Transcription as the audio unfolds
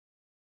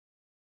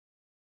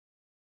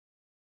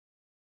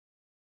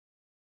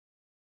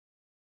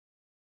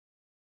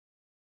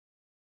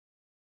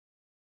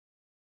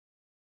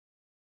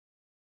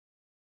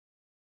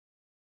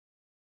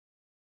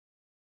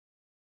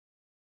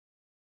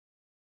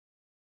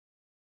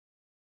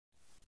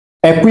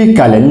Ẹ kú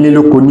ìkàlẹ̀ nílé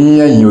lóko ní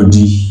ẹ̀yìn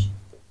odi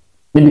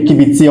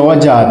níbikíbi tí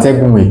ọwọ́jà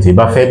atẹ́gùn ètò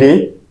ìbá fẹ́ dé.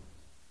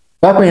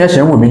 Lápẹ́ yẹn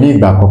ṣe ń wò mí ní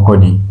ìgbà àkọ́kọ́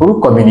ni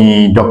orúkọ mi ni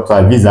Dr.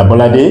 Awebi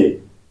Abolade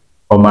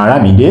ọmọ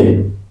Aramide.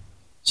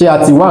 Ṣé a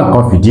ti wá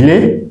nǹkan fìdílé?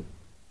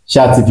 Ṣé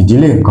a ti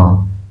fìdílé nǹkan?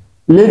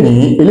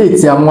 Lénìí eléyìí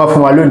tí a mú wá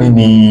fún wa lónìí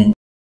ni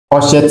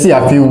ọṣẹ tí a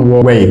fi ń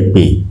wẹ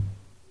èpè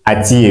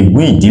àti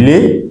ègún ìdílé.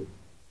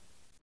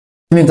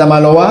 Kí ni ta máa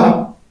lọ wá?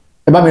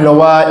 Ẹ bá mi lọ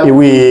wá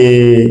ewé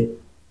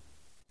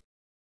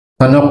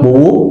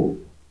tanapowó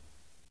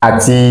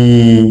àti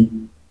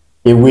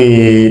ewé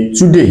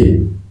túdè.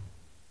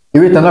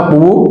 Ewé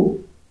tanapowó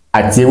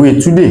àti ewé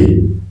túdè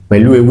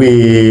pẹ̀lú ewé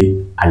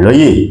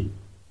àlọ́yè.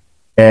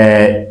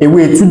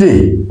 Ewé túdè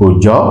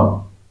òòjọ́,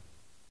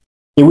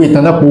 ewé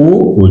tanapowó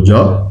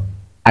òòjọ́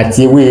àti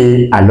ewé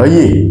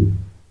àlọ́yè.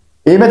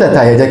 Ewé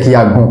mẹ́tẹ̀ẹ̀ta yẹn jẹ́ kí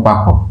a gún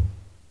papọ̀.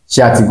 Ṣé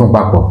a ti gún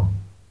papọ̀?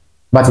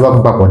 Bá ti wá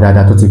gún papọ̀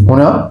dáadáa tó ti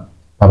kúnná,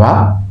 bàbá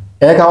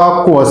ẹ jẹ́ ká wá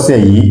kó ọṣẹ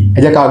yìí, ẹ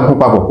jẹ́ ká gún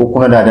papọ̀ kó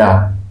kúnná dáadáa.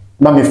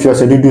 Bá mi fi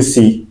ọṣẹ dúdú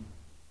sí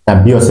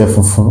tàbí ọṣẹ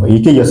funfun,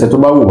 èyíkéyìí ọṣẹ tó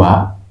bá wù wá,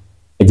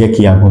 ẹ jẹ́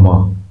kí a gún mọ́.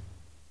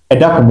 Ẹ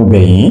dákun mo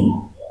bẹ̀ yín,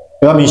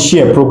 ẹ bá mi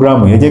share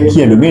program yẹn, jẹ́ kí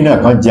ẹlòmíràn náà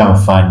kan jẹ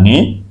àǹfààní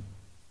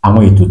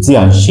àwọn ètò tí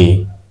à ń ṣe.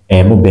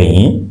 Mo bẹ̀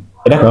yín,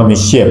 ẹ dákun bá mi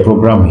share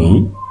program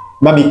yìí,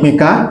 bá mi pín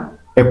ká,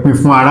 ẹ pín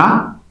fún ará,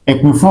 ẹ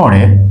pín fún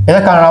ọ̀rẹ́, ẹ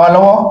jẹ́ ká ran wa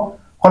lọ́wọ́,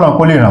 kọ́lọ́n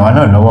kó lè ràn wá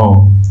náà lọ́wọ́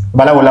o.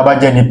 Babaláwo la bá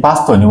jẹ́ ni,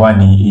 pásítọ̀ ni wá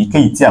ni,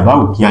 èyíkéyìí tí a bá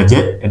wù kí a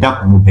jẹ́, ẹ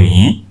dákun mo bẹ̀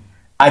yín.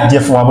 A jẹ́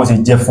fún wa bó ṣe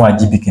jẹ́ fún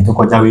Ajíbíkin tó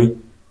kọjáwé,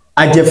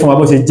 a jẹ́ fún wa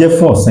bó ṣe jẹ́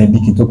fún Ọ̀sán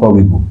Ibíkin tó kọ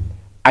Wégbò.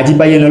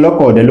 Ajíbáyé lọ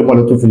lọ́kọ̀ ọ̀dẹ ló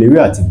mọ́ tó fi lè wé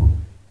àtìgbò,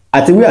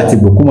 àti wé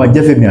àtìgbò kó máa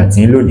jẹ́ fèmí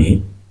àti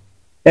lónìí.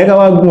 Ẹ ká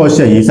wá gún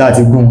ọṣẹ yìí, sáà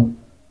ti gún,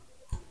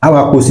 a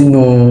wá kó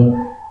sínú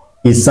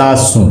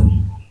ìsasùn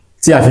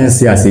tí a fi ń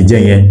ṣe àṣejẹ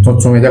yẹn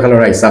tuntun. Ẹ jẹ́ ká lọ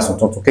ra ìsasùn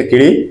tuntun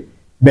kékeré,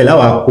 bẹ́ẹ̀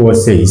láwa kó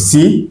ọṣẹ yìí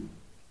sí.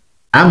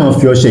 A máa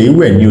fi ọṣẹ yìí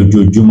wẹ̀ ní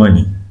ojoojúmọ́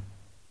ni,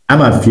 a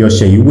máa fi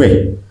ọṣẹ yìí wẹ̀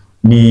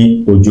ní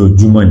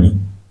ojoojúmọ́ ni,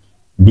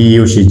 bí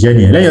ó ṣe jẹ́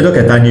nìyẹn. Lẹ́yìn ọjọ́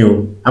kẹta ni o,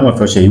 a máa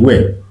fi ọṣẹ yìí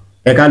wẹ̀.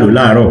 Ẹ ká lò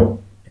láàárọ̀,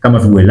 ẹ ká máa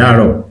fi wẹ̀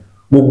láàárọ̀.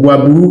 Gbogbo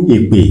aburú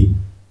èpè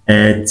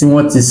tí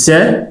wọ́n ti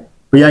ṣẹ́,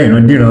 bóyá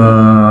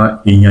ìrandíran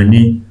èèyàn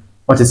ni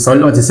wọ́n ti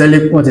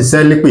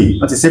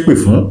ṣépè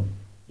fún,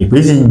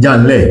 èpè sì ń jà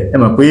ńlẹ̀. Ẹ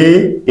mọ̀ pé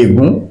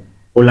ègún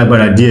ó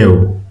lágbára díẹ̀ o,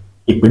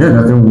 èpè náà ni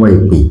wọ́n fi ń wọ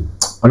èpè.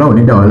 Ọlọ́run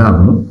ní dá wa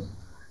láàmú.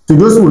 To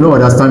those who don't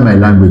understand my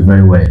language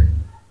very well,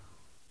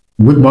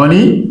 good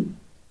morning,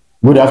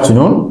 good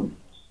afternoon,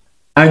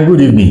 and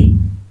good evening.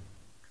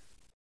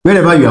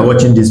 Wherever you are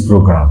watching this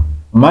program,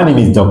 my name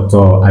is Dr.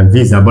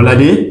 Awebi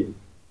Abolade,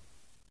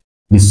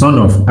 the son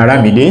of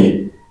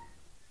Aramide.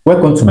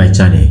 Welcome to my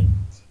channel.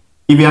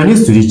 If you are new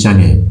to this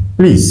channel,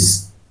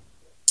 please,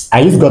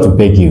 I use God to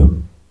beg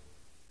you,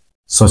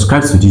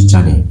 subscribe to this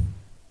channel,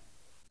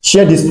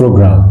 share this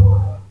program,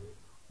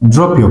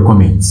 drop your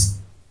comments,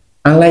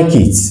 and like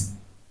it.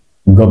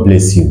 God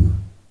bless you.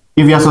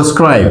 If you are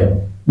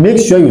subscribed, make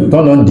sure you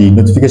turn on the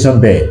notification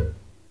bell.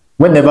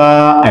 Whenever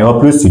I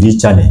upload to this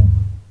channel,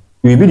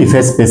 you will be the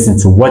first person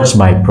to watch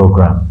my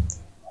program.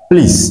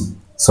 Please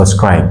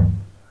subscribe.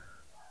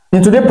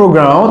 In today's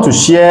program, I want to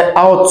share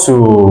how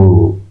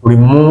to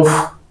remove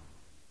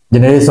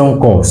generation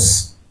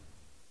curse.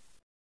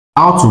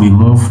 How to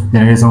remove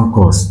generation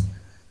curse.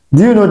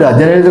 Do you know that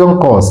generation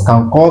curse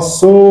can cause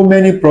so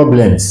many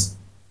problems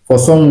for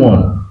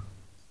someone?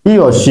 He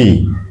or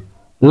she,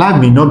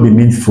 life may not be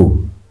meaningful.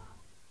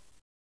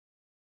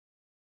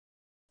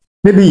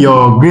 Maybe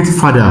your great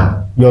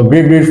father, your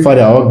great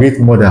father or great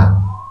mother,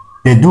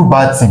 they do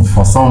bad things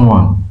for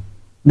someone.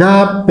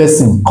 That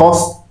person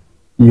caused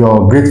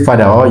your great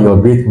father or your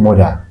great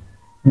mother.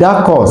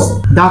 That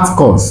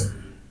cause,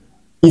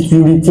 it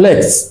will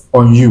reflect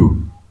on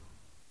you.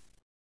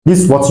 This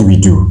is what you will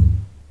do.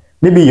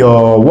 Maybe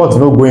your work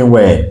not going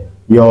well,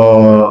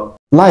 your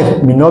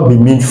life may not be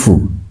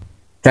meaningful.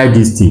 Try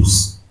these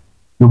tips.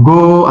 You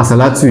go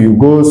asalatu, you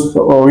go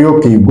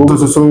okay, you go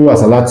so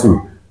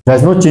asalatu.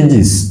 There's no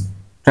changes.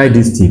 Try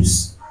these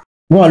tips.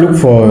 Go and look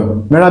for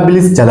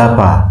Mirabilis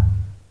Jalapa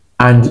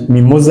and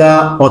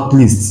Mimosa hot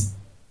list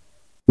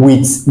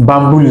with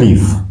bamboo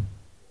leaf.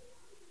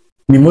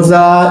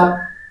 Mimosa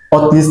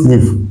hot list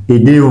leaf a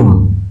day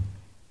on,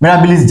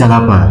 Mirabilis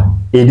Jalapa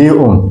a day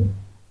on,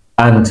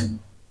 and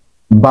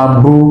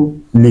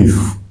bamboo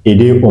leaf a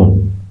day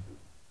on.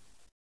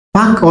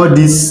 Pack all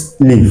this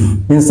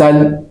leaf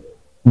inside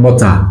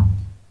mortar,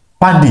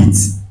 pound it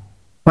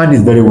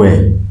very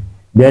well,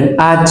 then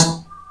add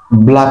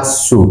black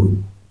soap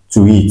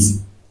to it.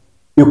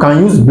 You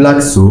can use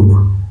black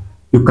soap,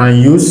 you can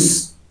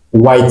use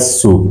white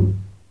soap,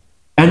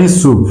 any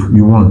soap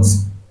you want,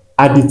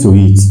 add it to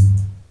it,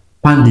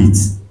 pound it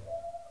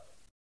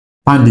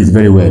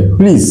very well.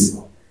 Please,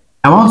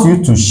 I want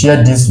you to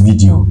share this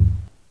video,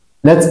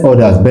 let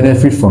others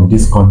benefit from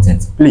this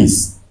content.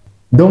 Please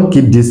don't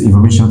keep this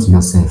information to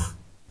yourself.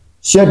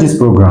 Share this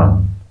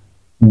program,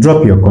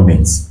 drop your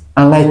comments,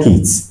 and like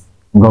it.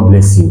 God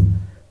bless you.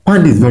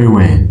 Pound it very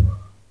well.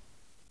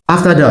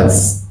 After that,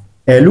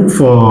 look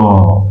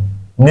for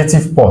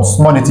native pot,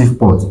 small native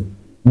pot,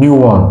 new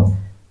one.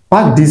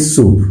 Pack this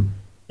soap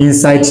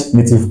inside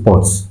native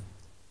pot.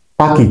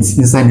 Pack it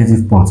inside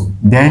native pot,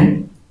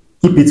 then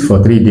keep it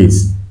for 3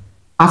 days.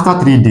 After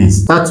 3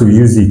 days, start to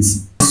use it.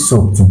 This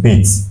soap to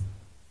bathe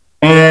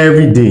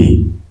every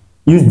day.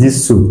 Use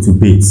this soap to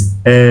bathe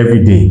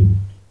every day.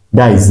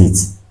 That is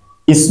it.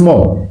 It's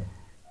small,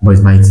 but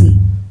it's mighty.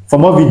 For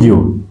more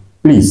video,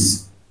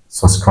 please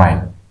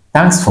subscribe.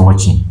 Thanks for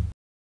watching.